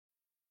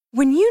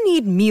When you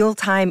need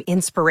mealtime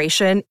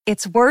inspiration,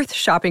 it's worth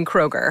shopping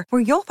Kroger,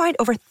 where you'll find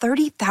over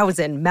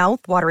 30,000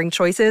 mouth-watering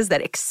choices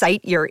that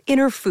excite your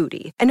inner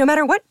foodie. And no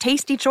matter what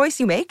tasty choice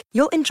you make,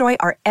 you'll enjoy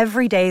our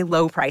everyday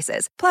low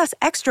prices, plus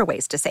extra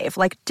ways to save,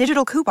 like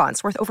digital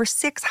coupons worth over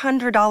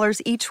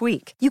 $600 each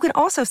week. You can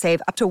also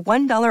save up to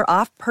 $1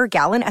 off per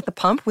gallon at the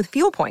pump with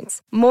fuel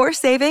points. More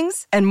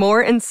savings and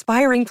more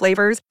inspiring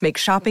flavors make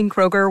shopping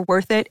Kroger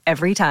worth it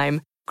every time.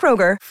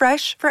 Kroger,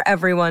 fresh for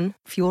everyone.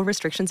 Fuel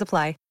restrictions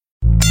apply.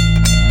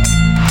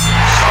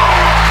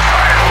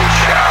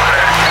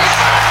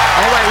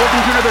 All right, welcome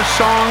to another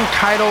song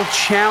title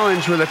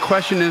challenge where the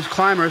question is,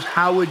 climbers,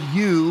 how would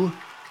you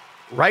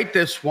write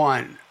this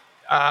one?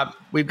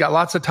 We've got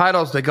lots of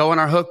titles that go in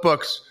our hook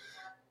books.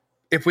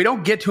 If we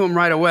don't get to them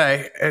right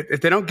away, if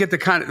they don't get the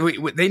kind of,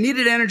 they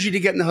needed energy to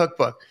get in the hook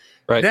book.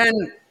 Right. Then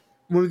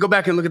when we go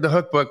back and look at the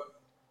hook book,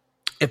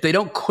 if they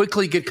don't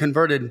quickly get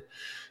converted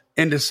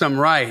into some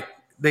right,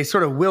 they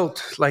sort of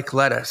wilt like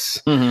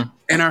lettuce in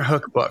our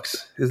hook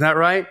books. Is that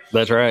right?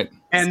 That's right.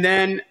 And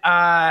then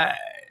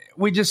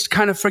we just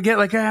kind of forget,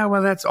 like,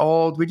 well, that's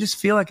old. We just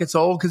feel like it's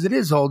old because it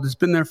is old. It's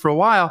been there for a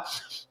while,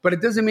 but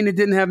it doesn't mean it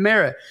didn't have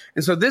merit.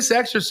 And so this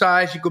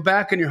exercise, you go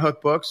back in your hook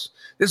books.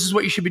 This is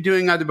what you should be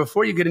doing either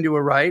before you get into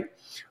a right,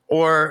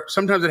 or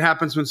sometimes it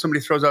happens when somebody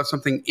throws out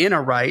something in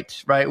a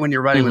right, when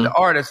you're writing with the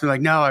artist. They're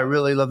like, no, I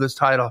really love this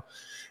title.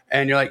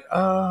 And you're like,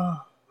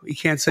 oh, you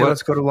can't say,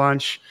 let's go to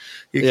lunch.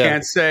 You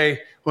can't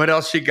say, what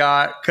else you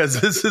got? Because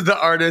this is the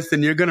artist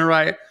and we're going to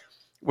write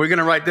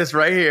this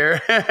right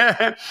here.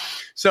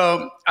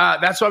 So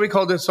that's why we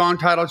call this song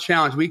title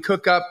challenge. We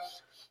cook up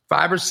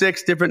 5 or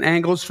 6 different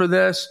angles for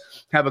this,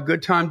 have a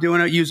good time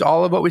doing it, use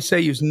all of what we say,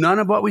 use none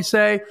of what we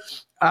say.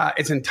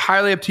 It's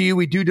entirely up to you.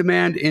 We do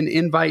demand an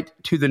invite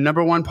to the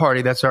number one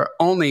party. That's our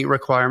only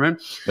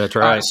requirement. That's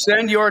right.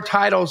 Send your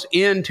titles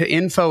in to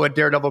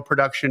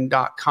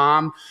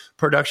info@daredevilproduction.com.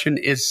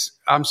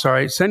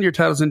 Send your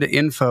titles into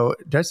info.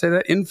 Did I say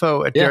that?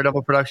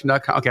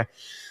 Info@daredevilproduction.com. Okay.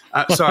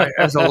 Sorry,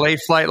 I was a late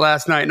flight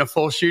last night and a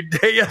full shoot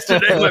day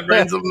yesterday. My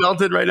brain's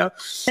melted right now.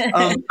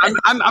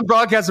 I'm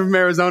broadcasting from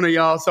Arizona,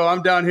 y'all. So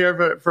I'm down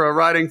here for a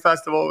writing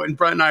festival, and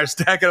Brent and I are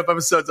stacking up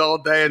episodes all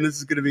day, and this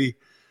is going to be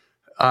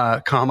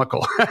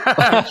comical.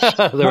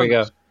 There we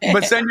go.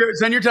 But send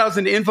your titles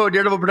into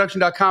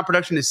info@daredevilproduction.com.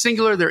 Production is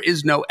singular. There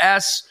is no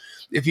S.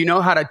 If you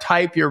know how to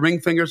type, your ring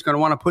finger is going to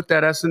want to put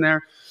that S in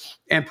there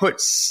and put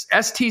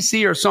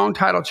STC or Song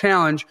Title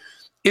Challenge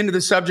into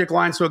the subject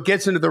line so it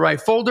gets into the right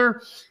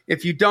folder.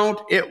 If you don't,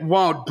 it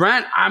won't.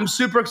 Brent, I'm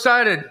super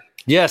excited.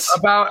 Yes.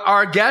 About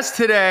our guest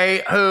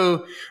today,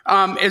 who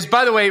is,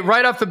 by the way,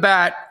 right off the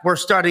bat, we're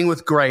starting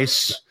with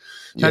Grace.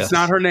 That's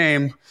not her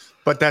name,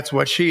 but that's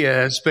what she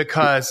is,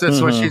 because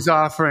that's what she's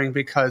offering,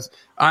 because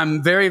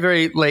I'm very,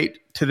 very late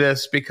to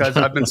this because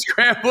I've been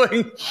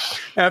scrambling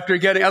after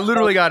I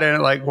literally got in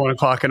at like 1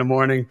 o'clock in the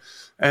morning.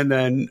 And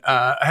then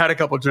I had a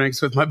couple drinks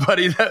with my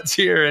buddy that's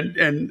here.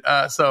 And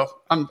so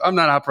I'm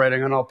not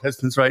operating on all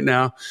pistons right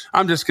now.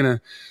 I'm just going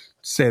to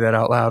say that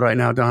out loud right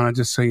now, Donna,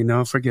 just so you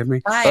know. Forgive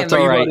me. That's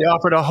all right. You've already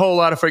offered a whole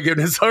lot of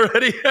forgiveness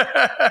already.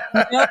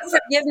 No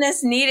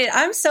forgiveness needed.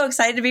 I'm so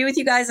excited to be with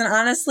you guys. And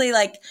honestly,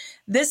 like,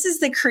 this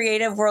is the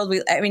creative world.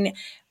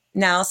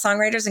 Now,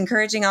 songwriters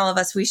encouraging all of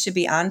us, we should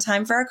be on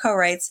time for our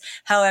co-writes.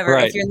 However,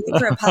 if you're late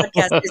for a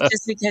podcast, it's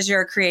just because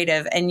you're a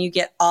creative and you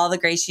get all the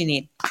grace you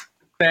need.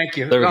 Thank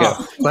you. There we go.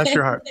 Bless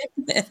your heart.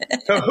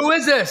 So who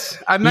is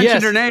this? I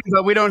mentioned her name,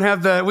 but we don't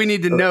have we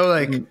need to know,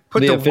 like,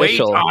 put the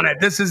weight on it.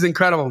 This is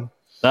incredible.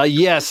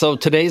 So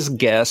today's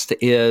guest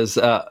is,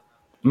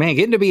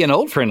 getting to be an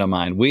old friend of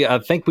mine. I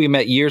think we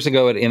met years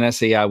ago at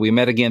NSEI. We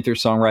met again through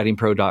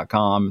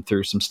songwritingpro.com,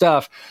 through some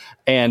stuff,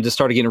 and just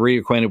started getting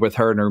reacquainted with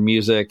her and her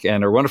music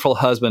and her wonderful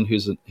husband,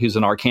 who's an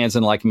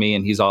Arkansan like me,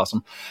 and he's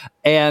awesome.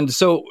 And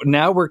so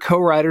now we're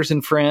co-writers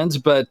and friends,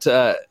 but,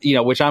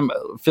 which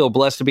feel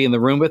blessed to be in the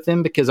room with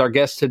them, because our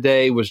guest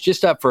today was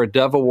just up for a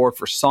Dove Award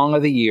for Song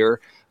of the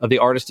Year. The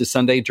artist is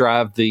Sunday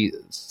Drive. The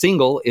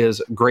single is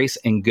Grace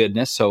and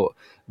Goodness. So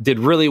did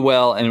really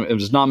well, and it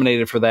was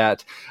nominated for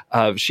that.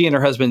 She and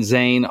her husband,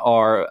 Zane,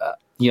 are,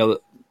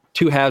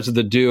 two halves of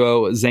the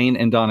duo, Zane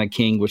and Donna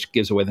King, which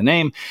gives away the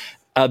name.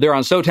 They're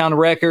on Sotown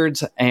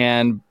Records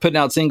and putting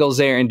out singles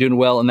there and doing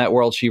well in that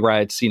world. She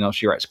writes,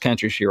 she writes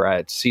country, she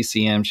writes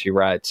CCM, she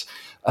writes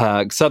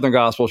Southern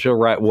gospel, she'll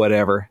write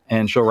whatever,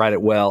 and she'll write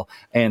it well.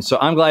 And so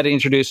I'm glad to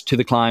introduce to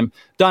The Climb,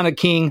 Donna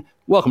King.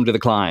 Welcome to The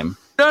Climb.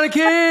 Donna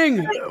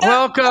King,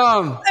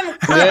 welcome.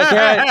 That's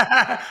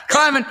right.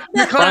 Climbing.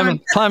 You're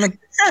climbing.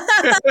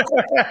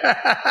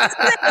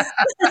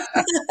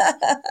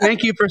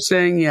 Thank you for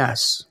saying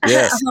yes.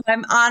 Yes.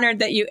 I'm honored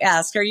that you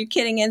asked. Are you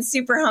kidding? And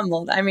super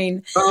humbled. I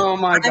mean, oh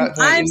my God,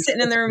 I'm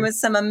sitting in the room with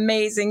some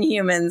amazing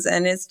humans,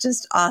 and it's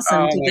just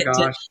awesome to get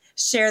to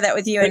share that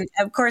with you. And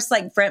of course,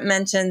 like Brent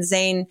mentioned,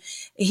 Zane,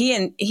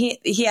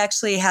 he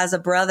actually has a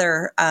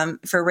brother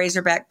for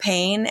Razorback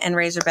Pain and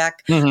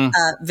Razorback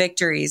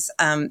Victories.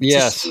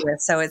 Yes.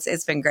 So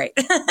it's been great.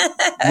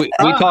 we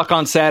talk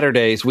on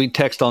Saturdays. We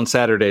text on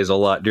Saturdays a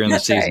lot during the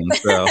season.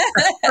 Right. So.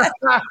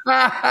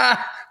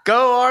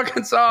 Go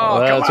Arkansas.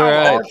 That's Come on,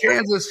 right.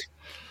 Kansas.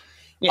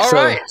 Yeah. All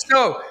right.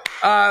 So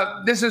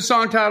this is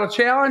Song Title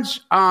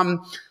Challenge.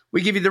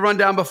 We give you the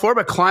rundown before,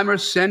 but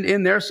climbers send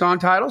in their song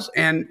titles,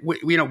 and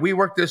we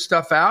work this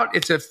stuff out.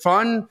 It's a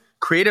fun,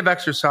 creative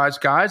exercise,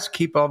 guys.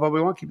 Keep all of what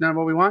we want, keep none of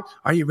what we want.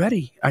 Are you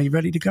ready? Are you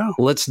ready to go?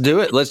 Let's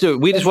do it.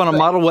 We just want to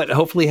model what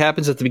hopefully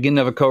happens at the beginning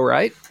of a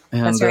co-write.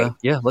 And That's right.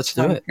 let's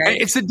do it.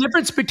 Great. It's the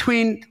difference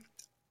between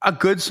a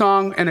good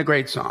song and a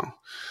great song.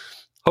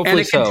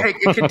 Hopefully And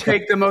it can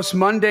take the most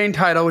mundane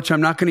title, which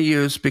I'm not going to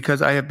use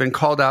because I have been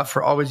called out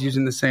for always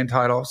using the same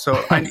title. So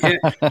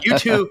you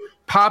two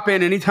pop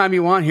in anytime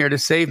you want here to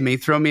save me.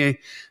 Throw me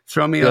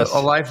Yes. a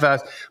life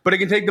vest. But it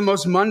can take the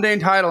most mundane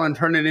title and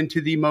turn it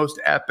into the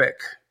most epic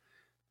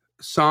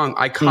song,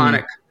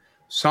 iconic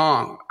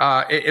song.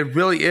 It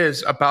really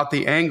is about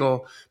the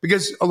angle,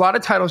 because a lot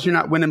of titles you're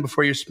not winning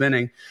before you're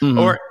spinning.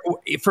 Or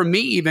for me,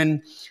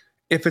 even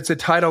if it's a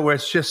title where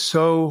it's just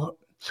so,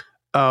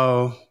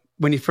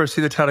 when you first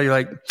see the title, you're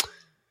like,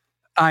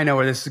 I know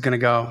where this is going to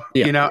go,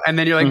 and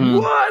then you're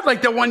like, what?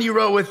 Like the one you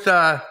wrote with,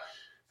 Chris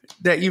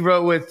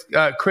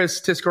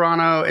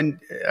Tiscarano and,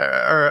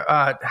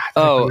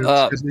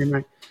 his name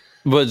right?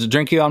 Was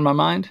Drink You on My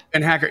Mind?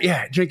 And Hacker.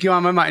 Yeah. Drink You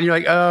on My Mind. And you're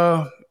like,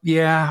 oh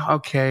yeah.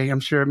 Okay. I'm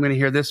sure I'm going to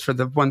hear this for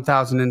the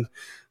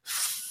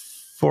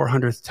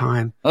 1,400th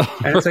time.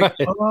 And it's like,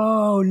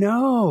 oh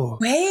no.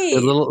 Wait. A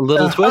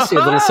little twisty,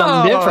 a little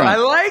something different. I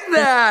like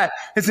that.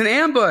 It's an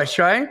ambush,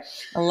 right?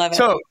 I love it.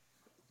 So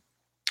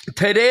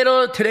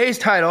today's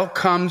title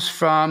comes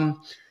from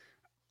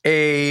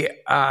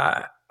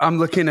I'm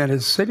looking at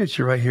his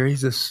signature right here.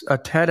 He's a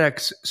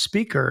TEDx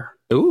speaker.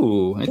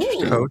 Ooh,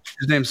 interesting. Coach.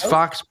 His name's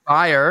Fox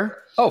Beyer.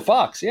 Oh,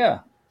 Fox, yeah.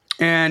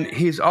 And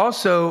he's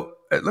also,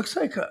 it looks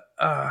like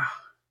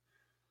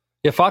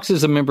Fox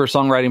is a member of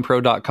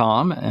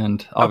songwritingpro.com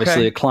and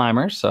obviously a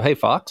climber. So, hey,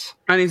 Fox.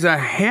 And he's a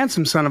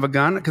handsome son of a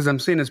gun, because I'm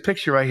seeing his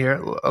picture right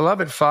here. I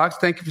love it, Fox.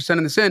 Thank you for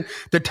sending this in.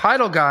 The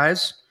title,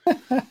 guys,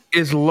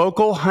 is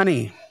Local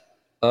Honey.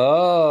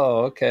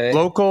 Oh, okay.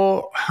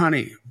 Local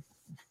Honey.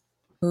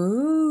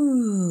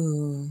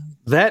 Ooh.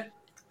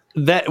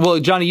 Well,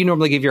 Johnny, you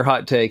normally give your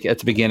hot take at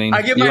the beginning.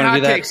 I give you my wanna hot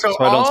do that take. So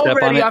I don't step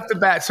on already it? off the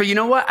bat. So you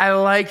know what? I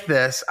like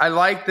this. I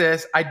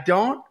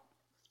don't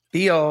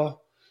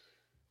feel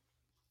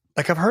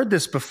like I've heard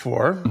this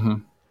before.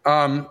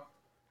 I'm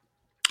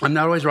not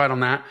always right on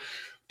that.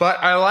 But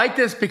I like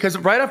this because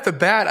right off the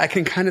bat, I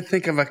can kind of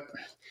think of an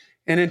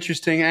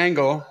interesting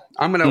angle.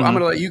 I'm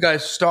gonna let you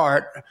guys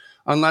start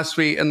unless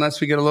we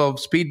get a little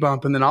speed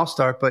bump, and then I'll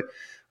start. But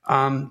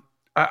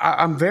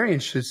I'm very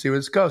interested to see where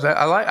this goes.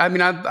 I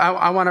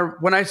want to,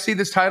 when I see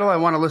this title, I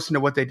want to listen to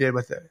what they did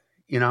with it,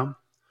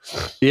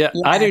 Yeah,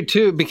 I do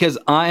too, because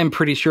I am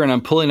pretty sure, and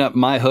I'm pulling up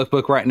my hook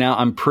book right now,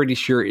 I'm pretty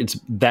sure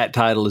that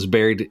title is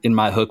buried in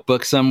my hook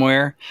book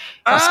somewhere.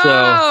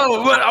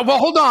 Well,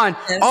 hold on.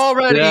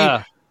 Already,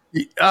 Yeah.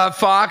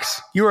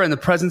 Fox, you are in the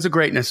presence of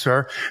greatness,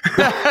 sir.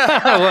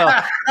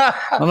 Well, I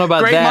don't know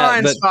about Great that.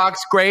 minds, but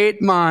Fox. Great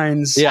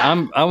minds.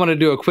 yeah, I want to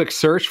do a quick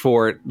search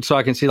for it so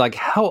I can see, like,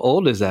 how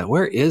old is that?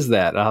 Where is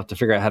that? I'll have to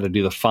figure out how to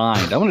do the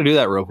find. I want to do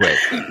that real quick.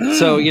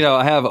 So,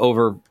 I have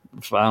over,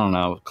 I don't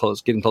know,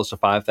 getting close to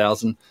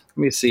 5,000. Let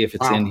me see if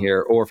it's in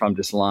here or if I'm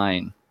just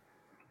lying.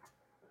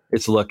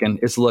 It's looking.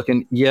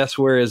 Yes,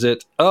 where is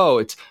it? Oh,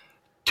 it's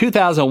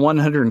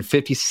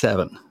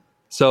 2,157.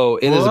 So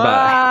it is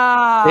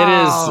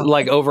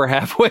like over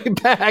halfway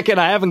back, and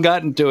I haven't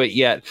gotten to it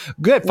yet.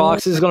 Good,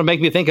 Fox. This is going to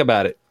make me think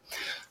about it.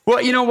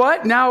 Well, you know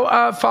what?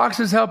 Now Fox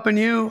is helping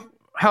you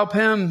help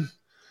him.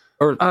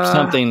 Or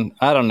something.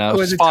 I don't know.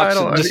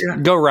 Fox, just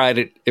go write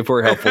it if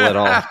we're helpful at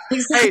all.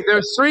 Hey,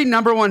 there's 3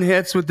 number 1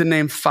 hits with the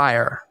name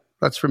Fire.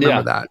 Let's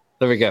remember that.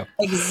 There we go.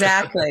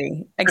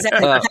 Exactly.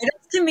 Titles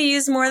can be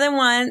used more than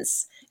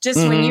once. Just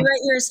when you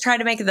write yours, try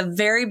to make it the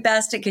very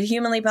best it could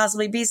humanly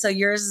possibly be. So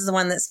yours is the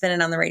one that's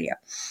spinning on the radio.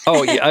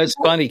 Oh, yeah. It's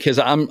funny because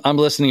I'm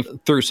listening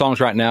through songs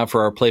right now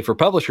for our Play for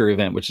Publisher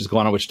event, which is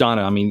going on, which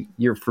Donna, I mean,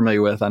 you're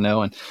familiar with, I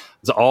know. And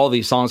there's all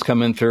these songs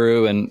coming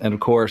through. And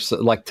of course,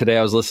 like today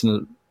I was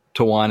listening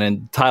to one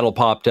and title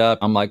popped up.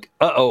 I'm like,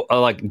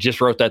 I just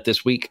wrote that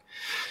this week.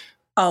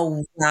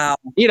 Oh, wow.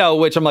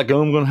 Which I'm like,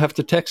 I'm going to have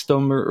to text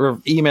them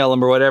or email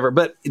them or whatever,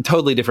 but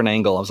totally different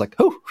angle. I was like,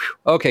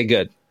 okay,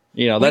 good.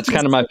 That's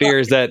kind of my fear,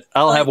 is that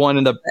I'll have one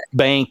in the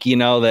bank,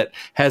 that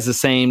has the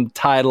same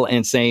title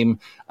and same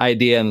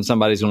idea, and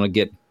somebody's going to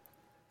get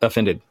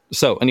offended.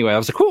 So anyway, I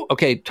was like,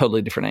 okay,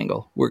 totally different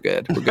angle. We're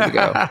good to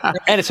go.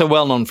 And it's a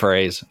well-known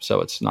phrase,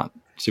 so it's not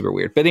super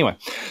weird. But anyway,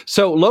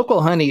 so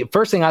Local Honey,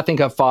 first thing I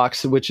think of,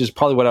 Fox, which is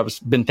probably what I've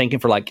been thinking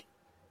for like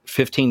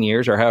 15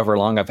 years or however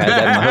long I've had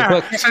that in my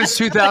hook book. Since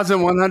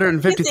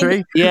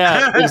 2,153?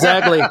 Yeah,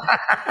 exactly.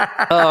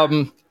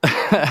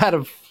 Out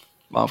of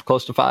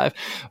close to 5,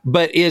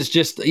 but is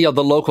just, the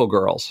local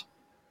girls,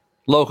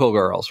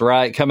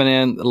 right? Coming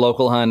in,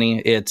 local honey.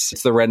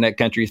 It's the redneck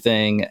country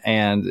thing.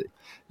 And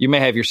you may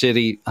have your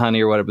city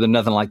honey or whatever, but there's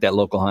nothing like that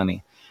local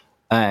honey.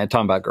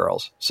 Talking about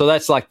girls. So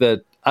that's like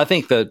I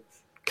think the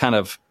kind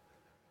of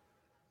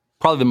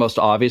probably the most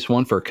obvious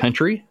one for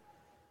country.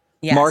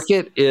 Yes.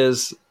 market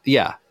is,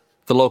 the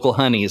local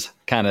honeys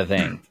kind of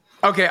thing.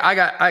 Okay,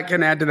 I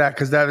can add to that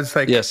because that was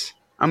like, Yes.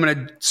 I'm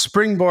going to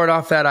springboard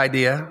off that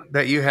idea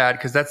that you had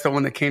because that's the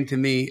one that came to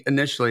me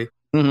initially.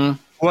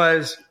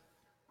 Was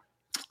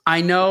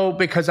I know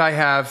because I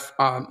have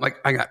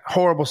I got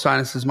horrible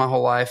sinuses my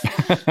whole life,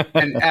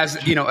 and as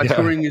a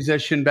touring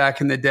musician back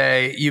in the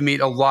day, you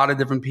meet a lot of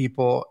different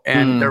people,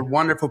 and they're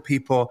wonderful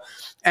people,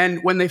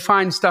 and when they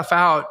find stuff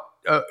out.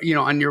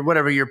 On your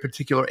whatever your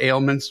particular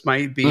ailments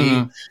might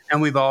be,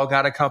 and we've all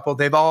got a couple.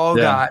 They've all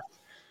got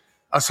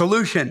a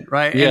solution,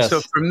 right? Yes. And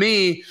so for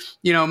me,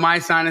 my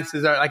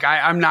sinuses are like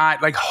I'm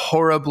not like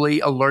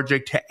horribly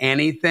allergic to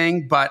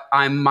anything, but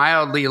I'm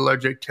mildly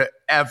allergic to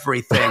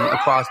everything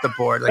across the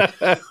board.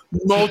 Like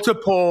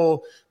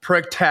multiple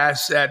prick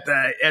tests at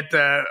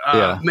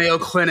the Mayo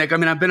Clinic. I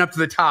mean, I've been up to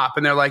the top,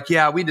 and they're like,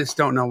 "Yeah, we just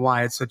don't know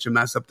why it's such a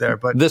mess up there."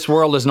 But this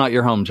world is not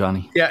your home,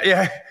 Johnny.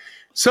 Yeah.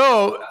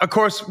 So, of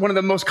course, one of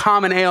the most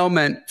common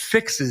ailment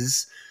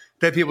fixes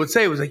that people would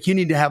say was like, you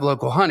need to have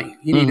local honey.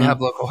 You need to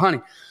have local honey.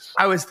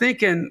 I was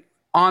thinking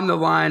on the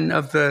line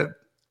of the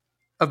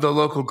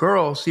local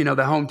girls, the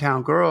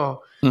hometown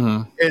girl,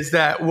 is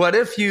that what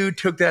if you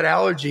took that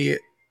allergy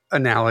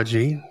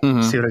analogy?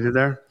 See what I did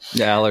there?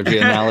 The allergy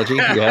analogy,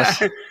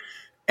 yes.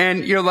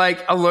 And you're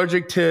like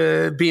allergic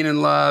to being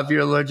in love.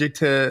 You're allergic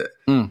to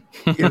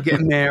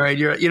getting married.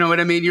 You know what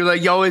I mean? You're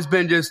like, you always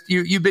been just,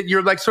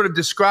 you're like sort of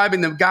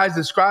describing them. Guys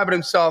describing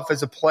himself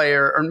as a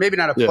player, or maybe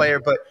not a player,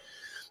 but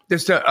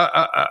just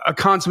a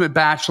consummate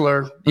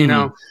bachelor, you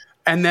know,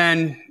 and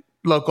then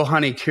local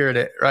honey cured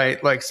it,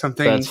 right? Like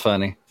something that's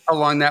funny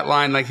along that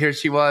line. Like here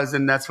she was.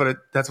 And that's what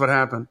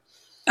happened.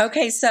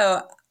 Okay.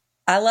 So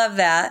I love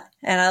that.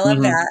 And I love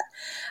that.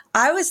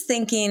 I was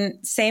thinking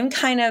same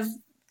kind of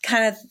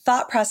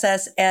thought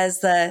process as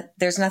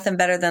there's nothing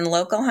better than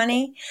local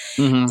honey.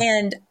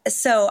 And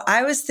so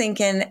I was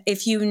thinking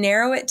if you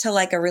narrow it to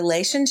like a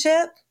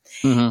relationship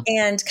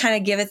and kind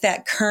of give it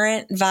that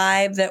current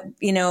vibe that,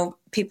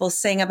 people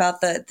sing about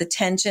the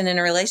tension in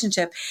a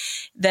relationship,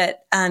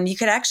 that you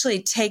could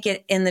actually take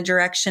it in the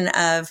direction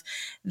of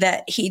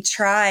that he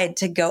tried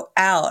to go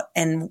out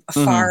and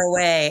far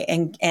away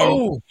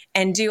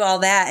and do all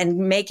that and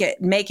make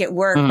it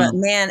work. But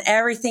man,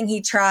 everything he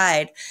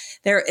tried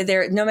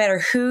there, no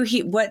matter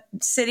what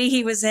city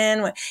he was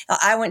in,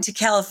 I went to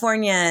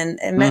California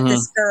and met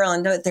this girl,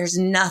 and there's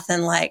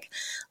nothing like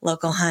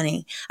local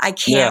honey. I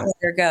can't let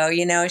her go.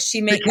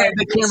 She made they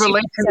can't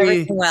relate to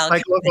me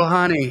like local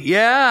honey.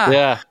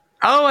 Yeah.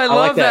 Oh, I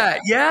love like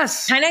that.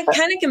 Yes. Kind of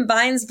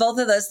combines both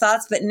of those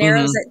thoughts, but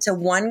narrows it to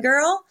one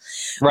girl.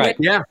 Right.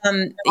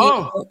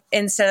 Which,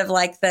 instead of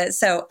like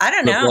so I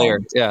don't know. Player.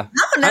 Yeah.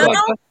 I don't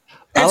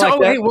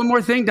know. Hey, one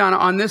more thing, Donna,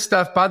 on this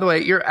stuff, by the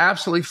way, you're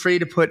absolutely free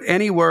to put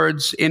any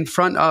words in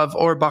front of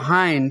or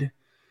behind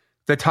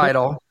the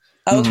title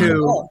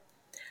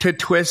to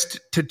twist,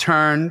 to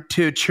turn,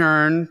 to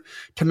churn,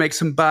 to make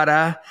some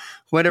butter,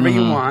 whatever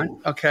you want.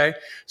 Okay.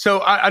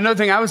 So another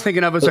thing I was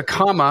thinking of was a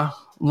comma,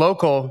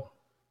 local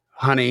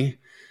honey.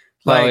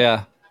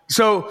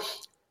 So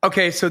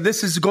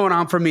this is going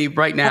on for me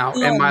right now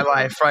in my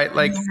life, right?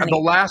 Like the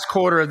last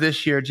quarter of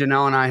this year,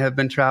 Janelle and I have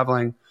been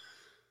traveling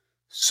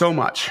so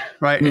much,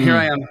 right? And here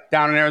I am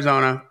down in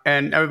Arizona,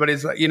 and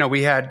everybody's like,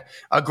 we had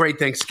a great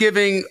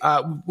Thanksgiving.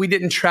 We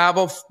didn't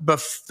travel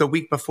the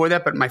week before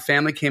that, but my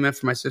family came in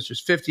for my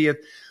sister's 50th.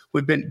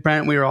 We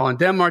were all in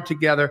Denmark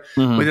together.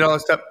 We did all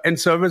this stuff. And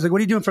so everybody's like, what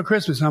are you doing for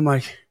Christmas? And I'm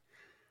like,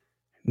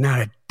 not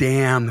a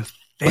damn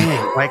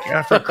thing. Like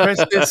for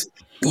Christmas,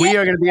 we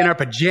are going to be in our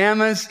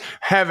pajamas,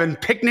 having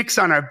picnics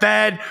on our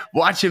bed,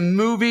 watching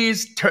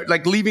movies,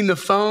 like leaving the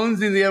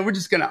phones in the air. We're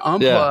just going to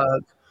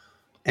unplug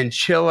and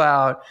chill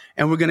out,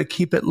 and we're going to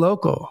keep it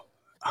local,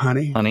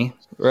 honey.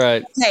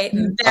 Right. Okay,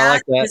 I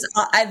like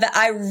that.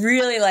 I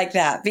really like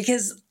that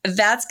because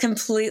that's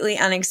completely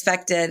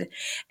unexpected,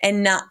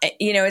 and not,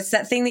 it's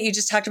that thing that you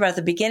just talked about at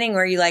the beginning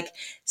where you like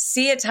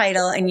see a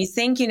title and you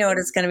think you know what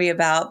it's going to be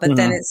about, but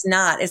then it's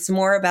not. It's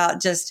more about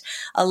just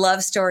a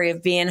love story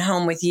of being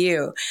home with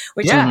you,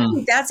 which I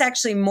think that's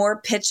actually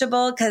more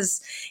pitchable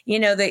because,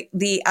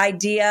 the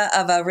idea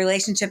of a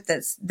relationship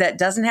that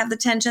doesn't have the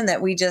tension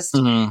that we just,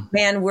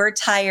 man, we're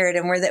tired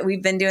and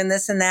we've been doing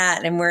this and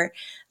that, and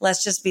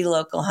let's just be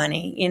local,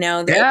 honey.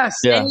 Yes.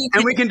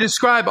 And we can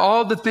describe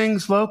all the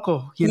things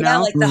local,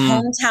 like the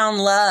hometown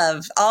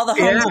love, all the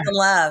hometown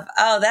love.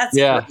 Oh, that's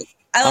great.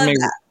 I love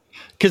that.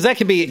 Because that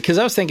could be, because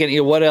I was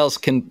thinking, what else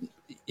can,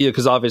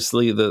 because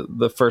obviously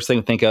the first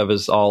thing to think of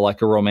is all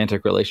like a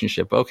romantic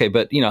relationship. Okay.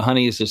 But,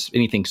 honey is just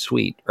anything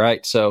sweet,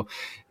 right? So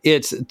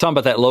it's talking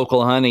about that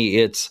local honey.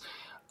 It's,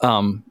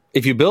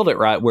 if you build it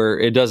right, where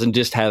it doesn't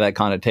just have that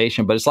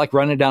connotation, but it's like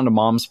running down to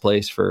mom's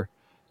place for,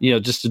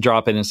 just to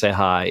drop in and say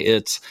hi.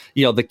 It's,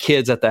 the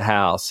kids at the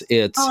house.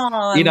 It's,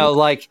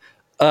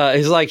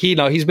 he's like,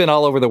 he's been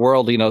all over the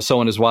world,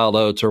 sowing his wild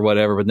oats or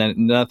whatever, but then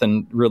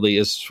nothing really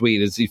as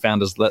sweet as he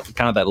found as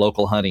kind of that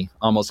local honey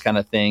almost kind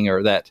of thing,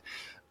 or that.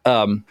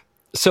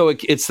 So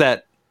it's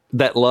that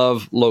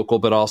love local,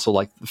 but also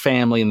like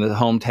family and the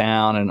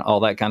hometown and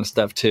all that kind of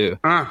stuff too.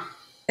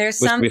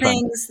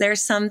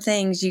 There's some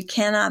things you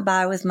cannot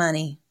buy with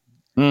money.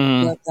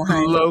 Local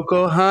honey. Oh,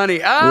 Local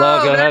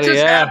that honey,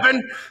 just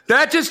happened.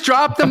 That just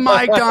dropped the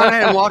mic,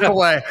 Donna, and walk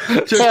away.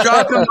 Just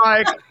drop the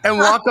mic and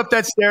walk up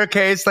that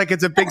staircase like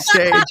it's a big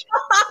stage.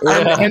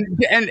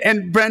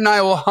 And Brent and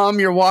I will hum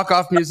your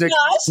walk-off music.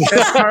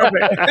 That's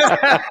perfect.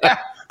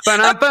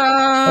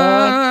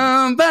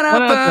 Ba-da-bum,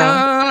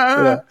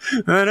 ba-da-bum,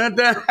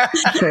 ba-da-da. I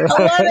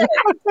love it.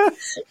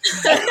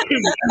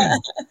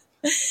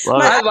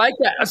 I like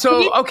that.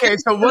 So, okay.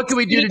 So what can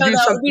we do to do That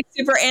something? would be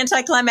super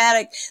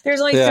anticlimactic. There's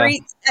only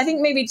three, I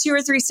think maybe 2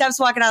 or 3 steps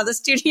walking out of the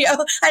studio.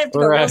 I have to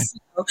go real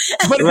slow.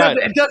 But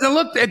it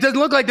doesn't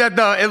look like that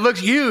though. It looks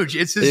huge.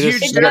 It's this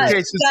huge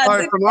staircase as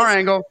far from our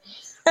angle.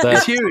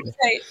 It's huge.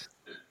 Right.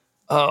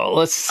 Oh,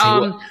 let's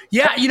see.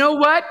 Yeah, you know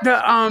what?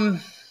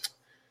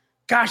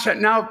 Gosh,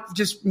 now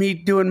just me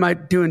doing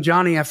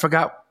Johnny, I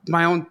forgot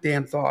my own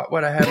damn thought.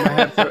 What I had in my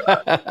head.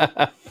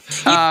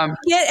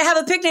 Have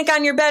a picnic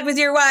on your bed with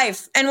your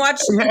wife and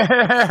watch.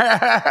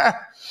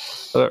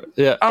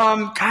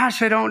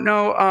 Gosh, I don't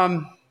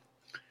know.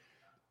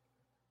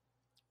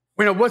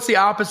 What's the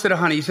opposite of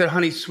honey? You said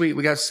honey's sweet.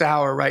 We got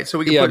sour, right? So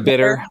we can put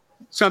bitter.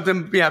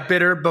 Something,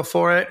 bitter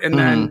before it, and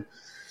then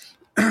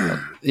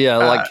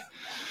like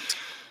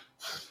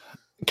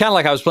kind of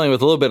like I was playing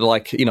with a little bit of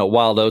like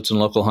wild oats and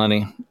local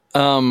honey,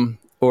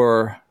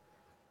 or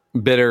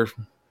bitter.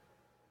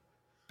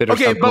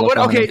 Okay, but what?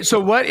 Okay, so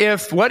what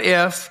if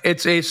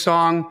it's a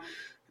song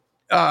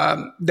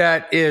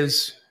that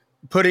is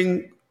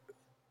putting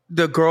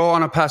the girl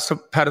on a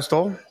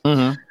pedestal,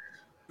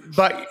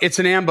 but it's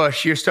an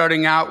ambush. You're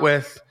starting out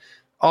with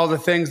all the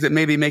things that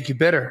maybe make you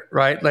bitter,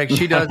 right? Like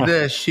she does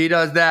this, she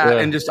does that,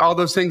 and just all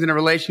those things in a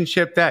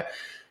relationship that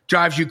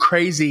drives you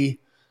crazy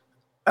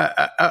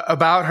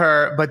about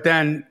her. But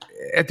then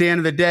at the end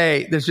of the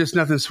day, there's just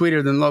nothing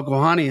sweeter than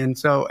local honey. And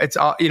so it's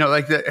all,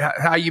 like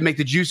how you make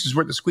the juices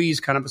worth the squeeze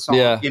kind of a song,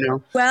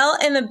 Well,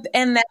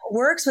 and that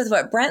works with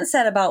what Brent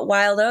said about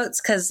wild oats.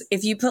 Cause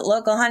if you put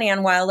local honey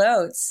on wild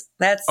oats,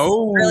 that's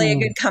really a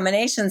good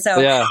combination. So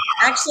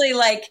actually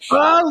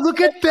oh, look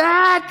at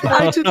that.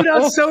 I took it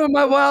out some of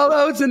my wild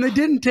oats and they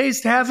didn't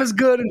taste half as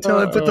good until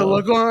I put the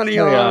local honey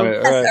on.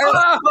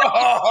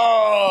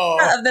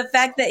 The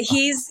fact that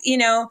he's,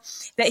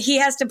 that he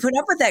has to put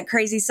up with that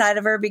crazy side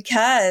of her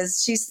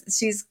because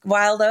she's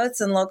wild oats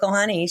and local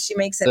honey. She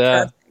makes it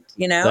perfect,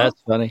 That's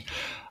funny.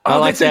 I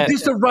like that.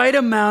 Just the right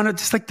amount of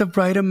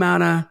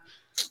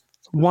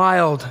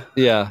wild.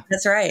 Yeah.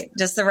 That's right.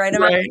 Just the right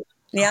amount.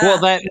 Yeah. Well,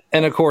 that,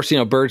 and of course,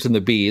 birds and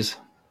the bees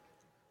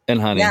and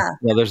honey. Yeah.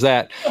 There's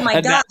that. Oh my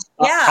gosh.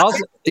 Yeah.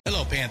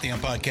 Hello, Pantheon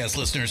podcast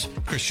listeners.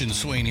 Christian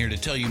Swain here to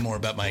tell you more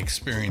about my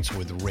experience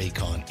with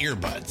Raycon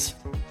earbuds.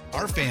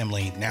 Our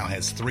family now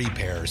has 3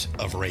 pairs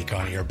of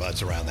Raycon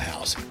earbuds around the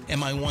house, and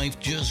my wife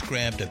just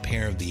grabbed a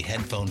pair of the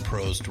Headphone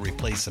Pros to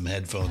replace some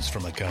headphones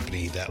from a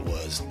company that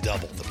was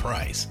double the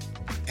price.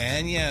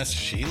 And yes,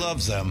 she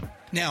loves them.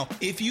 Now,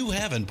 if you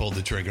haven't pulled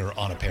the trigger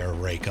on a pair of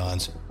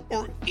Raycons,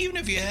 or even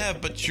if you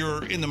have, but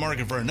you're in the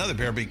market for another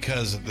pair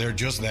because they're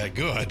just that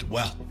good,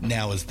 well,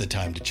 now is the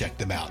time to check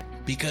them out,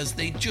 because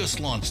they just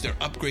launched their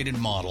upgraded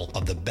model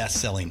of the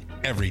best-selling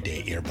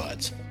everyday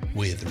earbuds.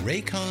 With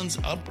Raycon's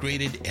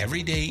upgraded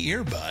everyday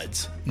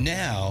earbuds,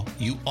 now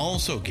you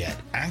also get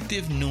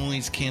active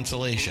noise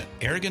cancellation,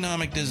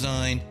 ergonomic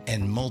design,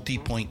 and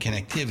multi-point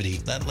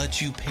connectivity that lets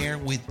you pair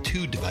with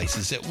 2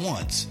 devices at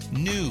once.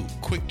 New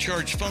quick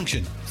charge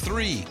function,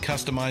 3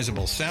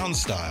 customizable sound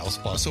styles,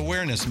 plus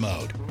awareness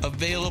mode.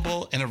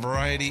 Available in a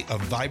variety of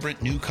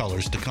vibrant new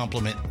colors to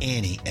complement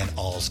any and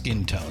all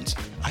skin tones.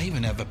 I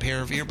even have a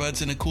pair of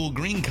earbuds in a cool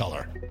green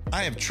color.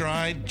 I have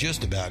tried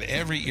just about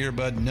every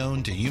earbud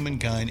known to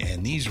humankind,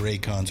 and these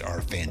Raycons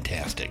are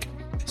fantastic.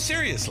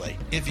 Seriously,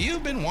 if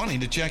you've been wanting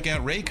to check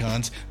out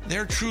Raycons,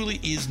 there truly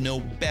is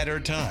no better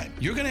time.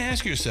 You're going to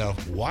ask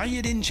yourself why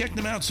you didn't check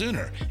them out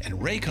sooner, and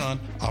Raycon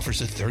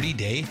offers a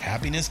 30-day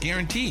happiness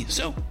guarantee.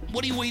 So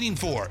what are you waiting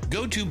for?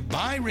 Go to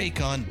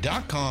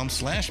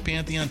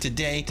buyraycon.com/Pantheon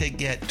today to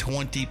get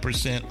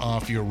 20%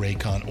 off your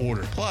Raycon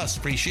order, plus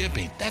free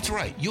shipping. That's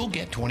right, you'll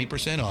get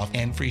 20% off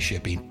and free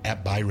shipping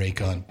at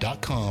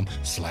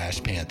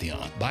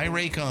buyraycon.com/Pantheon.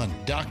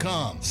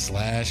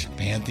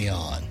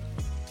 buyraycon.com/Pantheon.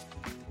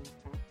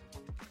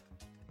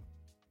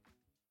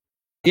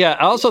 Yeah,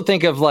 I also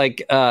think of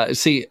Donna,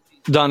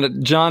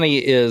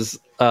 Johnny is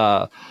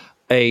a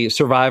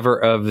survivor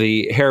of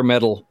the hair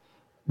metal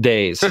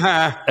days,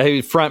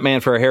 a front man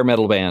for a hair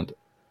metal band.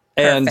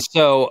 And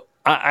so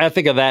I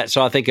think of that.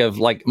 So I think of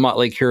like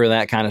Motley Crue and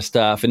that kind of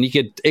stuff. And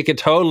it could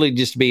totally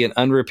just be an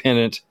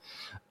unrepentant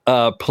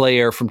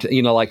player from,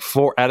 like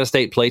 4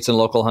 out-of-state plates and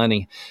local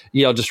honey,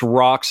 just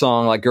rock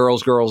song like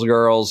Girls, Girls,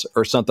 Girls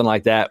or something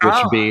like that, which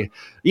would be,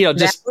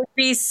 just that would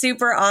be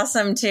super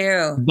awesome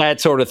too.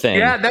 That sort of thing.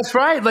 Yeah, that's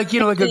right. Like,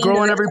 like a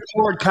girl in every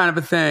port kind of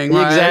a thing.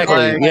 Right?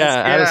 Exactly.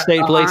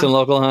 Out-of-state plates and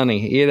local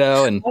honey, and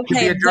that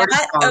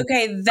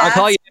I'll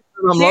call you next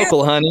time I'm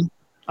local, honey.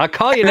 I'll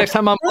call you next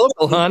time I'm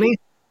local, honey.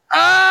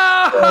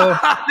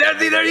 Oh,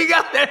 there you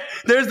go.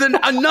 There's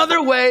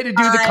another way to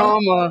do the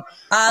comma.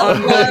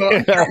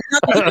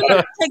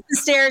 Take the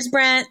stairs,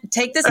 Brent.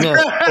 Take the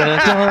stairs. Take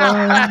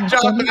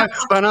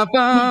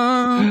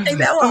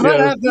that one. I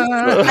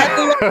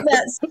love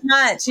that so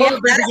much. Yeah,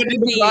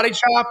 the body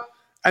chop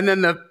and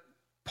then the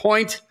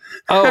point.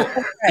 Oh,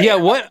 yeah.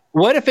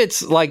 What if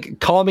it's like,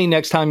 call me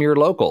next time you're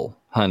local,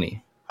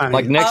 honey?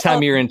 Like next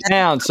time you're in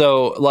town.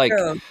 So like,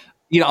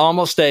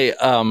 almost a,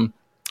 I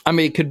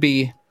mean, it could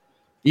be,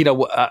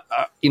 I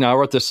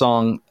wrote this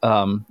song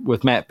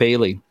with Matt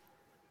Bailey.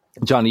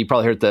 Johnny, you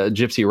probably heard the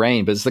Gypsy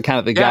Rain, but it's the kind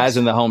of the guys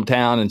in the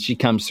hometown, and she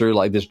comes through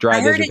like this dry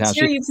desert town.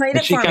 You played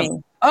it for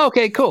me. Oh,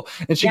 okay, cool.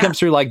 And she comes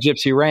through like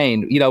Gypsy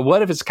Rain.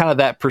 What if it's kind of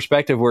that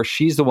perspective where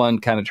she's the one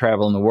kind of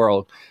traveling the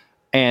world,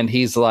 and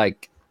he's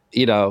like,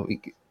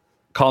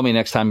 call me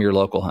next time you're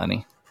local,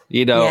 honey.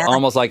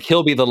 Almost like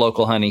he'll be the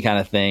local honey kind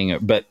of thing,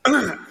 but.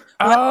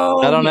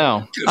 I don't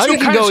know. I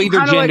think it could go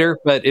either gender,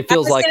 but it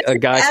feels like a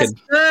guy could.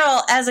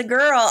 As a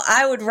girl,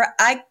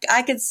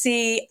 I could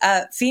see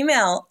a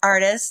female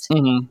artist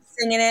singing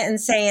it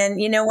and saying,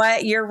 you know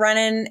what, you're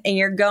running and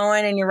you're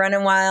going and you're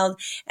running wild.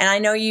 And I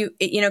know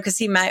because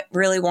he might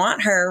really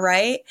want her,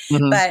 right?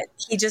 But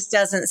he just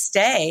doesn't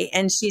stay.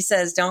 And she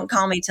says, don't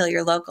call me till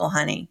you're local,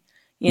 honey.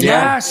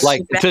 Yes.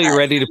 Like until you're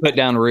ready to put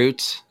down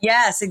roots.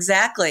 Yes,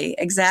 exactly.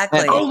 Because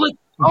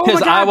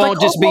I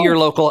won't just be your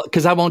local.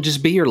 Because I won't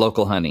just be your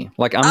local honey.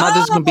 Like I'm not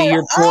just going to be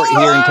your port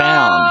here in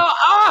town.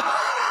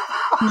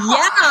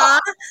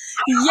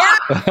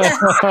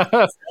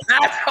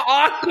 That's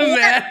awesome,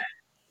 man.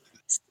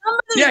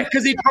 Yeah,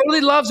 because he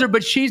totally loves her,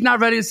 but she's not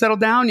ready to settle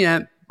down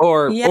yet.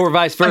 Or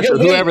vice versa.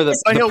 Whoever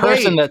the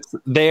person that's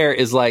there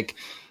is like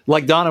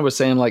Donna was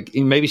saying, like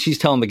maybe she's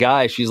telling the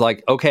guy, she's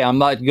like, okay, I'm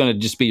not going to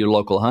just be your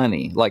local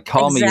honey. Like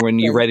call me when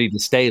you're ready to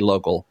stay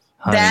local,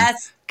 honey.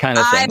 That's kind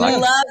of thing. I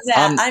love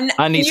that.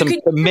 I need some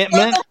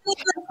commitment.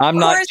 I'm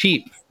not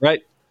cheap,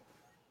 right?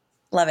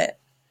 Love it.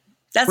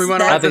 We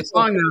want to write the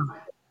song now.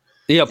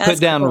 Yeah, put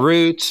down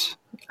roots,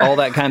 all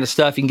that kind of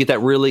stuff. You can get that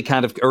really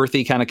kind of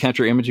earthy kind of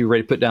country imagery,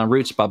 ready to put down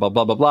roots, blah, blah,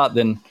 blah, blah, blah.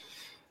 Then,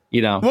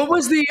 What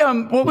was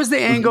the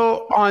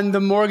angle on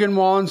the Morgan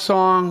Wallen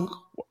song?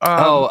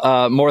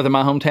 More Than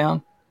My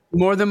Hometown?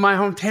 More Than My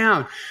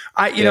Hometown.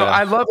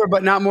 I love her,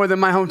 but not more than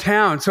my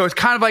hometown. So it's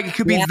kind of like it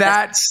could be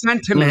that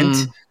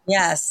sentiment.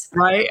 Yes.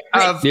 Right?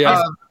 Like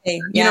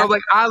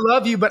I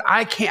love you, but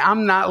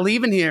I'm not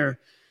leaving here.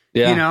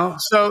 Yeah.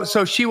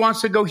 So she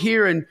wants to go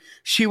here and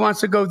she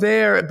wants to go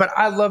there, but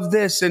I love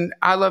this and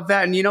I love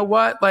that. And you know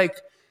what? Like,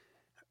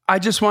 I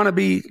just want to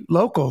be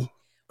local.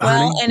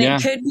 Well, and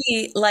it could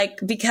be like,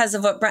 because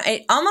of what Brent,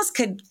 it almost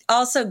could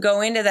also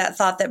go into that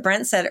thought that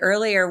Brent said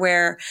earlier,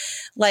 where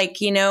like,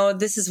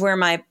 this is where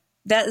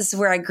that is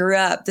where I grew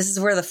up. This is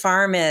where the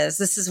farm is.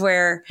 This is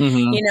where,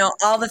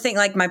 all the things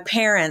like my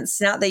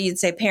parents, not that you'd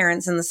say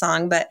parents in the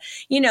song, but,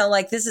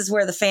 like this is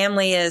where the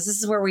family is. This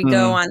is where we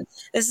go on.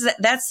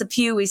 That's the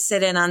pew we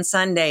sit in on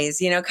Sundays,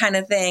 kind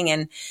of thing.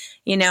 And,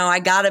 I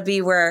gotta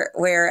be where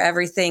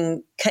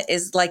everything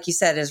is, like you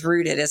said, is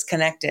rooted, is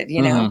connected,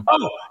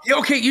 Oh,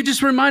 okay. You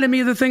just reminded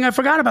me of the thing I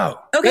forgot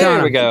about. Okay.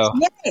 There we go.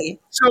 Yay.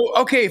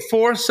 So,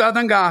 for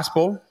Southern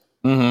Gospel,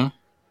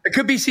 it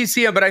could be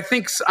CCM, but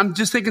I'm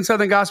just thinking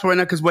Southern Gospel right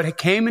now because what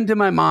came into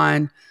my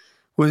mind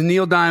was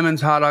Neil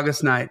Diamond's "Hot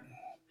August Night."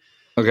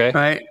 Okay,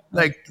 right,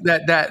 like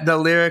that the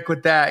lyric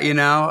with that,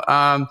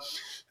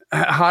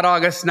 "Hot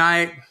August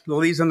night, the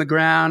leaves on the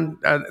ground,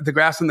 the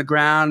grass on the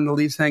ground, the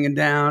leaves hanging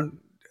down,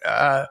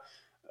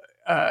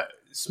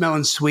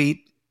 smelling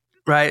sweet."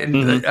 Right,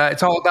 and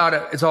it's all about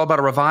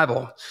a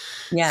revival.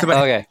 Yeah, it's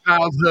about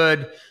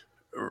childhood.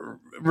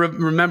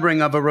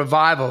 Remembering of a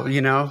revival, of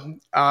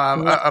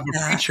a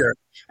preacher.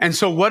 And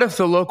so what if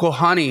the local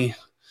honey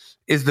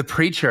is the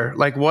preacher?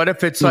 Like, what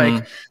if it's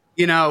like,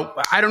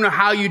 I don't know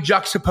how you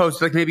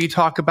juxtapose, like maybe you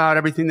talk about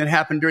everything that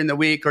happened during the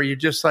week, or you're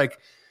just like,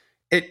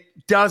 it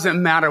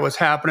doesn't matter what's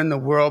happening in the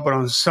world, but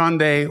on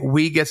Sunday,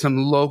 we get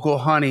some local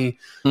honey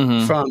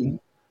from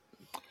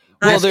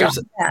this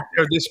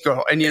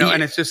girl. And,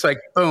 and it's just like,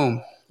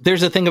 boom.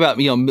 There's a thing about,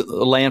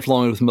 land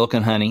flowing with milk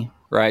and honey.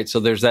 Right. So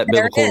there's that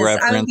biblical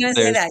reference. I was going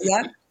to say that.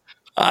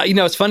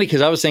 Yeah. It's funny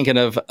because I was thinking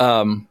of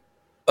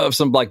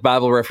some like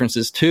Bible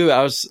references too.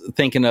 I was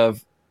thinking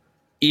of,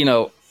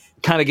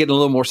 kind of getting a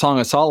little more Song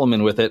of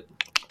Solomon with it.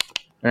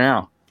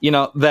 Yeah.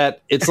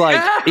 That it's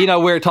like,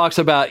 where it talks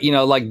about,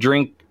 like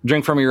drink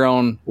from your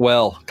own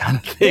well kind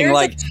of thing. Go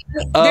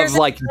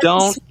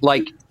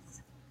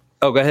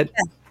ahead.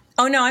 Yeah.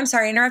 Oh, no, I'm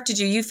sorry. I interrupted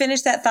you. You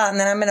finished that thought and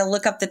then I'm going to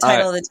look up the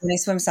title of the Tony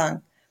Swim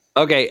song.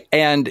 Okay.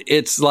 And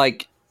it's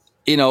like,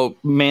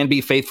 man, be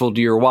faithful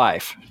to your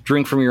wife.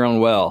 Drink from your own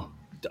well.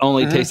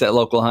 Only taste that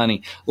local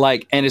honey.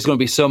 And it's going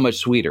to be so much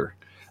sweeter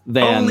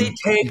than only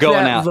take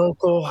going that out.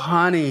 Local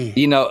honey.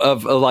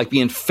 Of like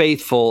being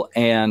faithful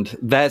and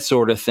that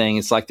sort of thing.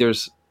 It's like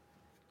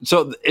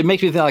so it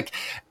makes me think like,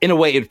 in a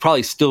way, it'd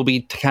probably still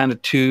be kind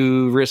of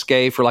too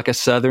risque for like a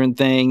Southern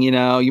thing. You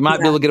might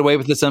be able to get away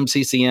with this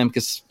CCM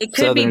because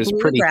Southern is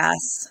pretty.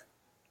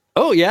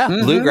 Oh yeah,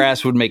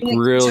 bluegrass would make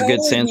real Totally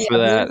good sense for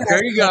that.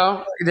 There you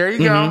go. There you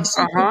go.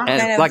 Uh-huh.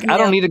 And like, I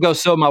don't need to go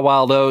sow my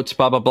wild oats,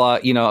 blah blah blah.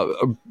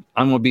 I'm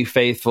gonna be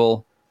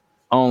faithful.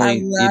 Only, I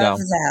love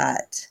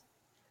that.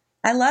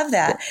 I love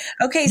that.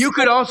 Okay, You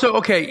could also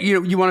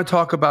you want to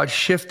talk about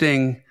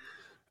shifting,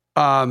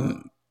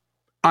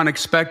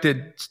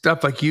 unexpected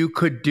stuff. Like you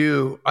could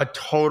do a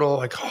total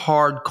like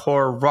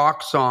hardcore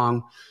rock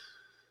song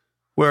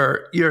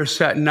where you're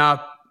setting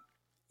up,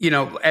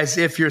 as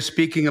if you're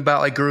speaking about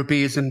like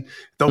groupies and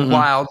the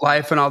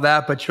wildlife and all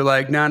that, but you're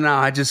like, no,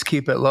 I just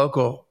keep it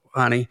local,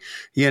 honey.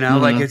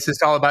 Like it's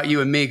just all about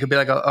you and me. It could be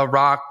like a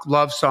rock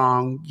love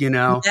song,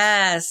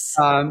 Yes.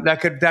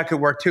 That could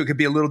work too. It could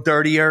be a little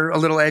dirtier, a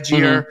little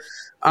edgier,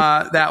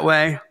 that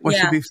way, which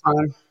would be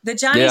fun. The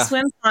Johnny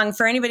Swim song,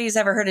 for anybody who's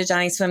ever heard of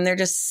Johnny Swim, they're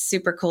just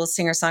super cool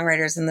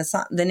singer-songwriters. And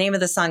the name of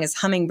the song is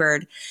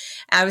Hummingbird.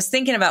 I was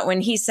thinking about when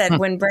he said,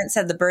 when Brent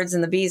said the birds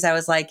and the bees, I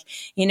was like,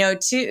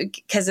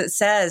 because it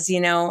says,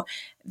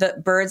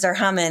 the birds are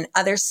humming.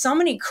 There's so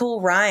many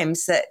cool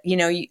rhymes that,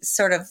 you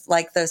sort of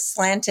like those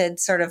slanted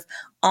sort of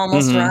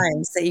almost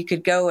rhymes that you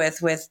could go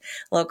with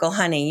local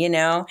honey,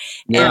 Yeah.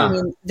 And I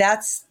mean,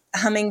 that's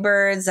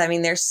hummingbirds. I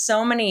mean, there's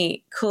so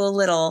many cool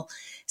little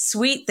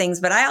sweet things,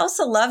 but I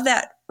also love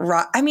that.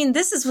 I mean,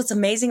 this is what's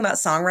amazing about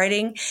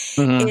songwriting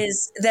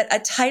is that a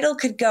title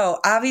could go,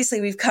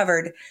 obviously we've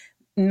covered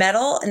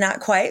metal, not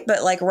quite,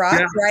 but like rock,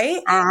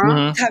 right?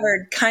 We've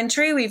covered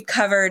country. We've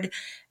covered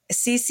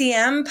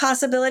CCM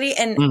possibility.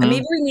 And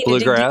maybe we need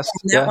bluegrass, to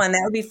dig deep on that one.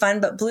 That would be fun.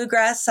 But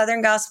bluegrass,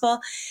 Southern gospel,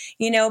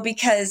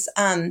 because,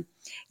 I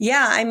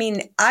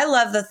mean, I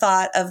love the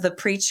thought of the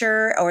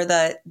preacher or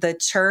the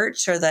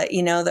church or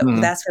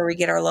that's where we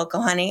get our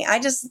local honey.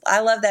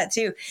 I love that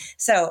too.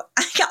 So all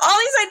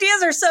these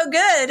ideas are so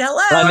good.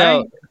 Hello. I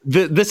know.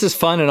 This is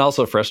fun and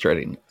also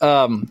frustrating.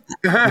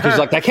 Because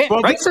like I can't.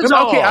 Well, right? this is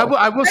okay.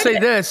 I will say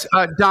this,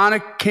 Donna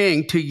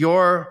King, to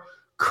your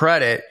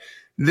credit,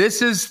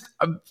 this is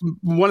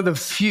one of the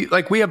few,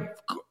 like we have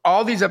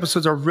all these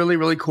episodes are really,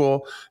 really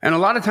cool. And a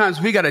lot of times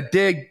we got to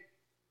dig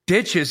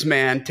ditches,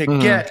 man, to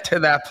get to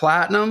that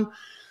platinum.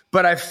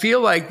 But I feel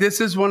like this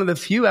is one of the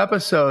few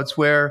episodes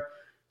where,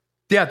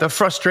 the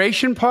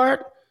frustration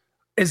part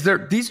is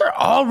there. These are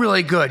all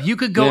really good. You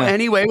could go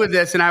any way with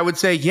this. And I would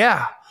say,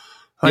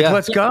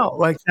 let's go.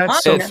 Like,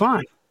 that's so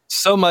fun.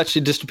 So much.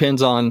 It just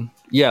depends on,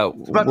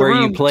 where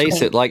you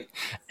place it. Like,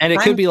 and it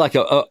could be like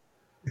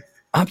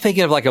I'm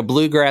thinking of like a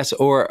bluegrass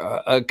or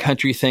a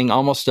country thing,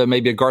 almost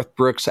maybe a Garth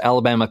Brooks,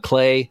 Alabama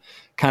Clay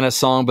kind of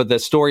song, but the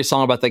story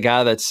song about the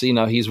guy that's,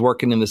 he's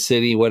working in the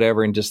city,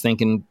 whatever, and just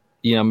thinking,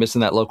 missing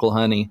that local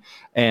honey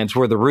and it's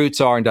where the roots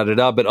are and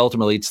but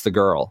ultimately it's the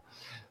girl.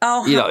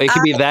 Oh, it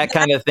could be that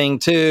kind of thing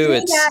too.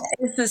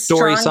 It's the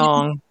story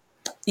song.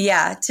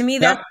 Yeah. To me,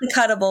 that's the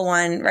cuttable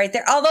one right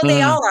there. Although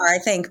they all are, I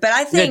think, but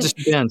I think it just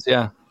depends.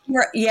 Yeah.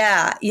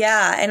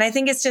 Yeah. And I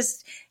think it's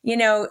just,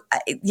 Now,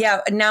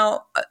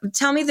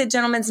 tell me the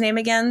gentleman's name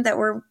again that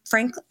we're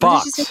Frank.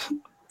 Fox.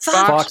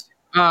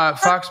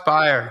 Fox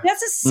Beyer.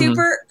 That's a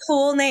super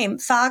cool name.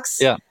 Fox.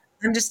 Yeah.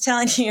 I'm just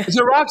telling you. It's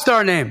a rock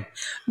star name.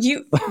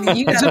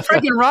 It's a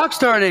freaking rock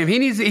star name.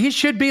 He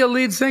should be a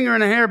lead singer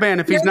in a hair band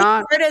if he's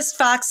not. Artist,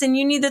 Fox, and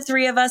you need the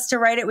three of us to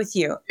write it with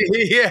you.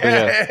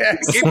 Yeah.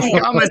 Just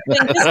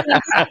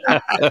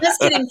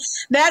kidding.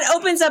 That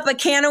opens up a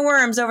can of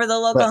worms over the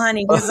local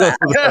honey.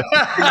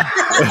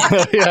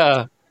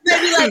 Yeah. I'd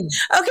be like,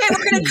 okay,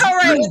 we're going to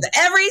co-write with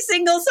every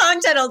single song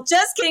title.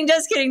 Just kidding.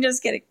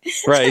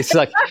 Right. It's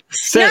like,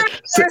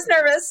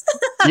 nervous.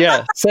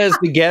 Yeah. Says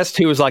the guest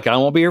who was like, I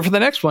won't be here for the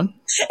next one.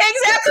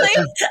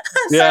 Exactly.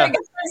 Sorry,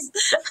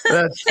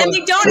 guys. And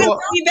you don't have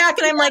feedback,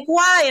 and I'm like,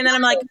 why? And then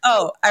I'm like,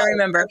 oh, I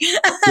remember.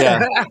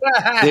 Yeah.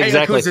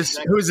 Exactly.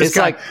 Who's this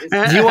guy? Like,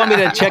 do you want me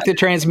to check the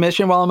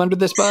transmission while I'm under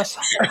this bus?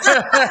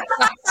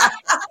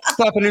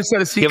 Slap a new set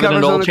of seat Give covers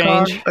it an oil on the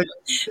change. car.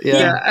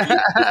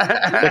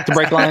 Check the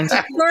brake lines.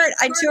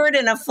 I toured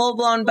in a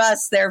full-blown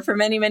bus there for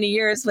many, many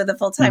years with a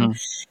full-time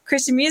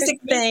Christian music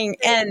thing.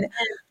 And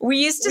we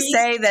used to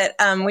say that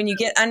when you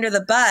get under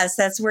the bus,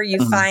 that's where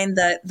you find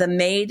the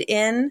made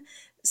in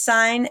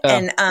sign.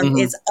 And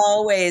it's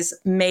always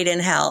made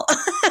in hell.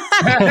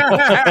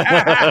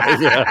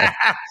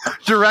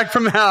 Direct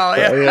from hell.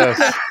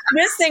 Yeah.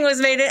 This thing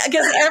was made in,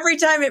 because every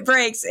time it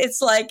breaks,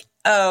 it's like,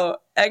 oh,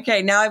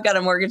 okay, now I've got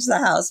to mortgage the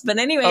house. But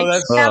anyway,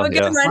 have a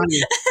good one.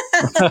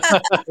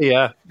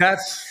 Yeah.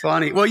 That's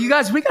funny. Well, you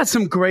guys, we got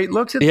some great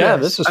looks at this. Yeah,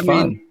 this was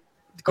fun.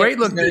 Great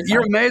look.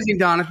 You're amazing,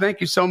 Donna.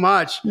 Thank you so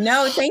much.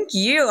 No, thank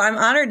you. I'm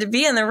honored to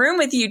be in the room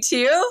with you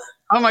too.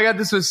 Oh my God,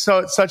 this was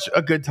such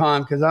a good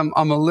time because I'm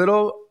a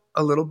little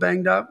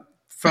banged up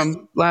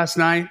from last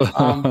night.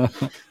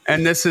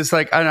 And this is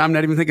like, I'm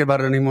not even thinking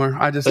about it anymore.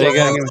 I just love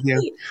hanging with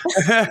you.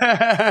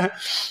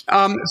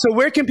 So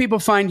where can people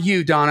find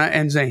you, Donna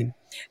and Zane?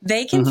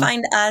 They can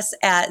find us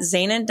at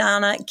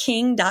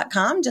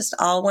zaneanddonnaking.com, just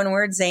all one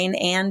word,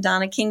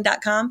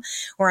 zaneanddonnaking.com.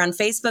 We're on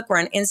Facebook. We're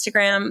on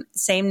Instagram,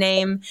 same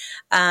name.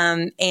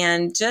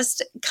 And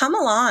just come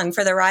along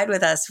for the ride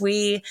with us.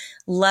 We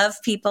love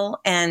people,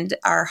 and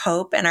our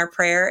hope and our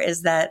prayer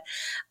is that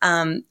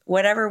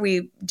whatever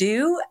we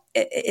do,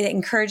 it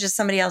encourages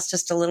somebody else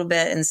just a little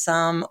bit in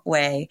some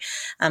way,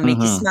 make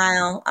you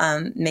smile,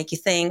 make you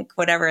think,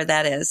 whatever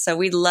that is. So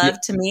we'd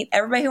love to meet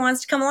everybody who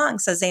wants to come along.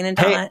 So Zane and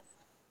Donna.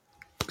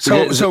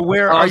 So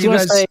where are you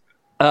guys?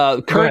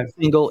 Current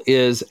single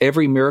is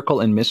Every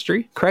Miracle and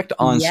Mystery, correct?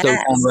 On Stone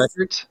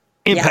Records.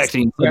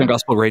 Impacting Living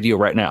Gospel Radio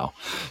right now.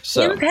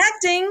 So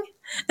impacting.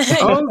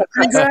 Oh,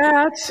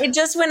 congrats. It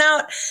just went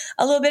out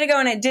a little bit ago,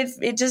 and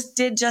it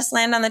just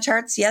land on the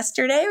charts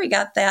yesterday. We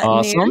got that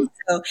news.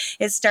 So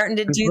it's starting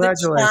to do the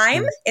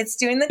climb. It's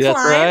doing the climb.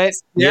 Right.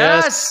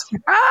 Yes.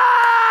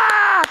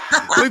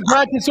 We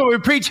practice what we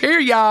preach here,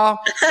 y'all.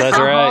 That's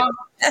right.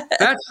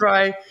 That's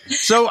right.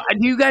 So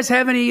do you guys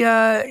have any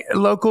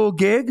local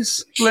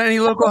gigs? Any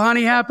local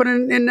honey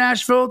happening in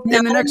Nashville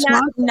in the next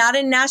month? Not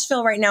in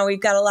Nashville right now.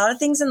 We've got a lot of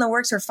things in the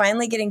works. We're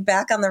finally getting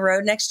back on the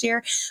road next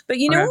year. But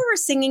you know what we're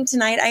singing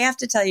tonight? I have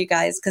to tell you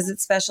guys because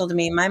it's special to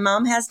me. My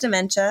mom has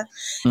dementia.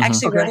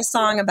 Actually wrote a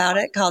song about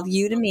it called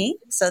You to Me.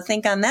 So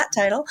think on that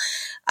title.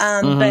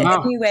 But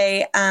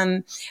anyway,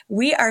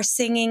 we are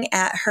singing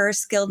at her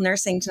skilled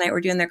nursing tonight.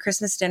 We're doing their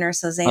Christmas dinner.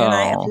 So Zane and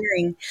I are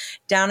appearing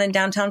down in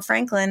downtown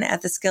Franklin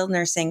at the skilled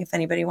nursing if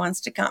anybody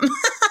wants to come.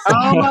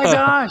 Oh my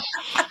gosh.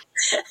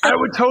 I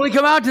would totally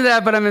come out to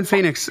that, but I'm in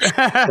Phoenix. But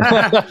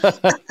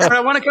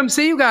I want to come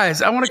see you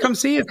guys. I want to come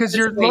see you because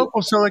you're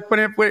local. So like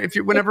whenever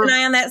keep an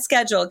eye on that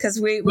schedule because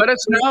we let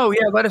us know.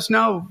 Yeah, let us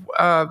know.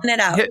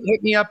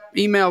 Hit me up,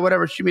 email,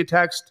 whatever. Shoot me a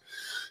text.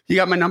 You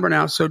got my number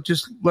now, so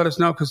just let us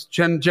know because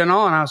Jen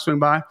All and I'll swing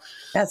by.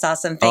 That's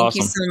awesome. Thank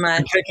you so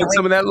much. Taking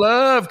some of that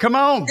love. Come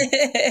on.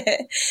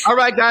 All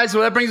right, guys.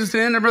 Well, that brings us to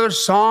the end of another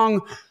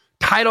song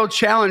title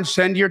challenge.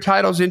 Send your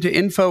titles into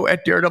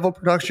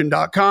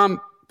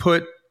info@daredevilproduction.com.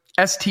 Put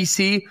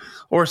STC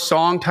or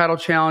song title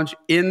challenge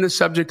in the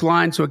subject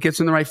line so it gets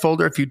in the right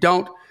folder. If you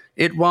don't,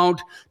 it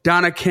won't.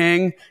 Donna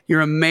King,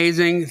 you're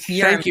amazing.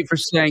 Thank you for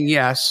saying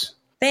yes.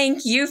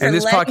 Thank you for and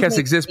this podcast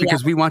exists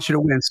because we want you to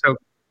win. So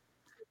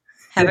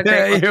have a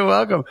great one. You're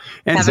welcome.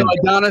 And so like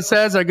Donna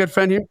says, our good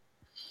friend here,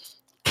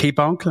 keep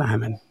on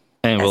climbing.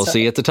 And we'll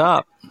see you at the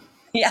top.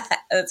 Yeah,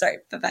 that's right.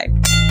 Bye-bye.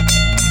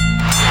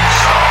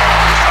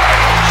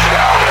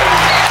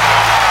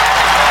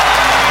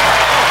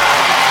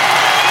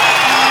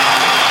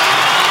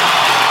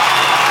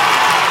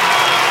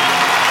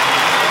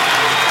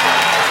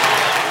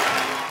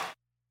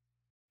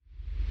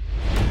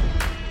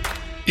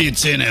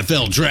 It's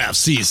NFL draft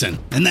season,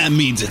 and that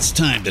means it's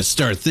time to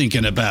start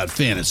thinking about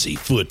fantasy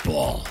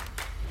football.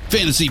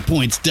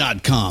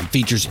 FantasyPoints.com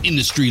features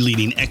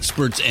industry-leading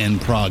experts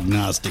and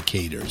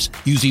prognosticators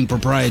using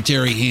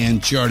proprietary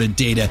hand-charted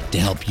data to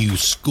help you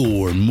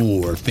score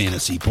more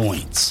fantasy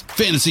points.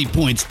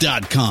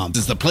 FantasyPoints.com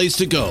is the place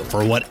to go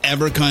for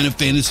whatever kind of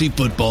fantasy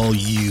football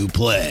you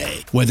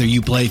play. Whether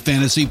you play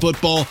fantasy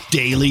football,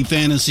 daily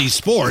fantasy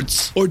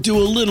sports, or do a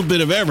little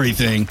bit of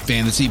everything,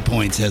 Fantasy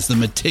Points has the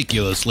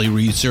meticulously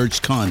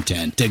researched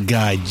content to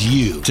guide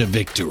you to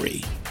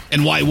victory.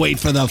 And why wait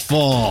for the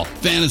fall?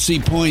 Fantasy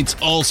Points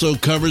also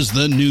covers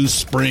the new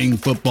spring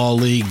football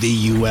league,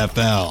 the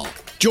UFL.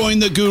 Join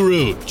the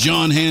guru,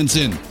 John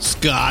Hansen,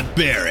 Scott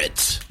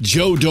Barrett,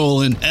 Joe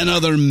Dolan, and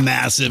other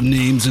massive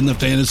names in the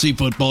fantasy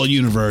football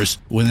universe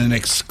with an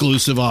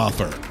exclusive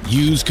offer.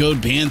 Use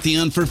code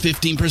Pantheon for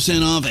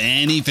 15% off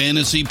any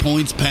Fantasy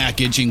Points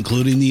package,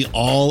 including the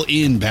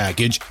all-in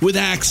package, with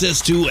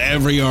access to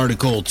every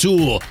article,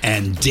 tool,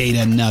 and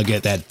data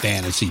nugget that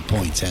Fantasy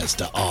Points has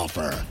to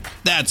offer.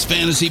 That's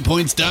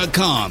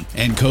FantasyPoints.com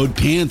and code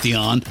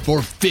Pantheon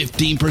for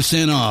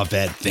 15% off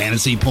at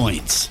Fantasy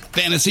Points.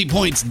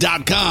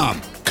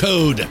 FantasyPoints.com,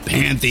 code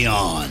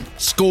Pantheon.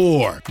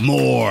 Score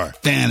more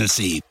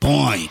fantasy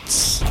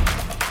points.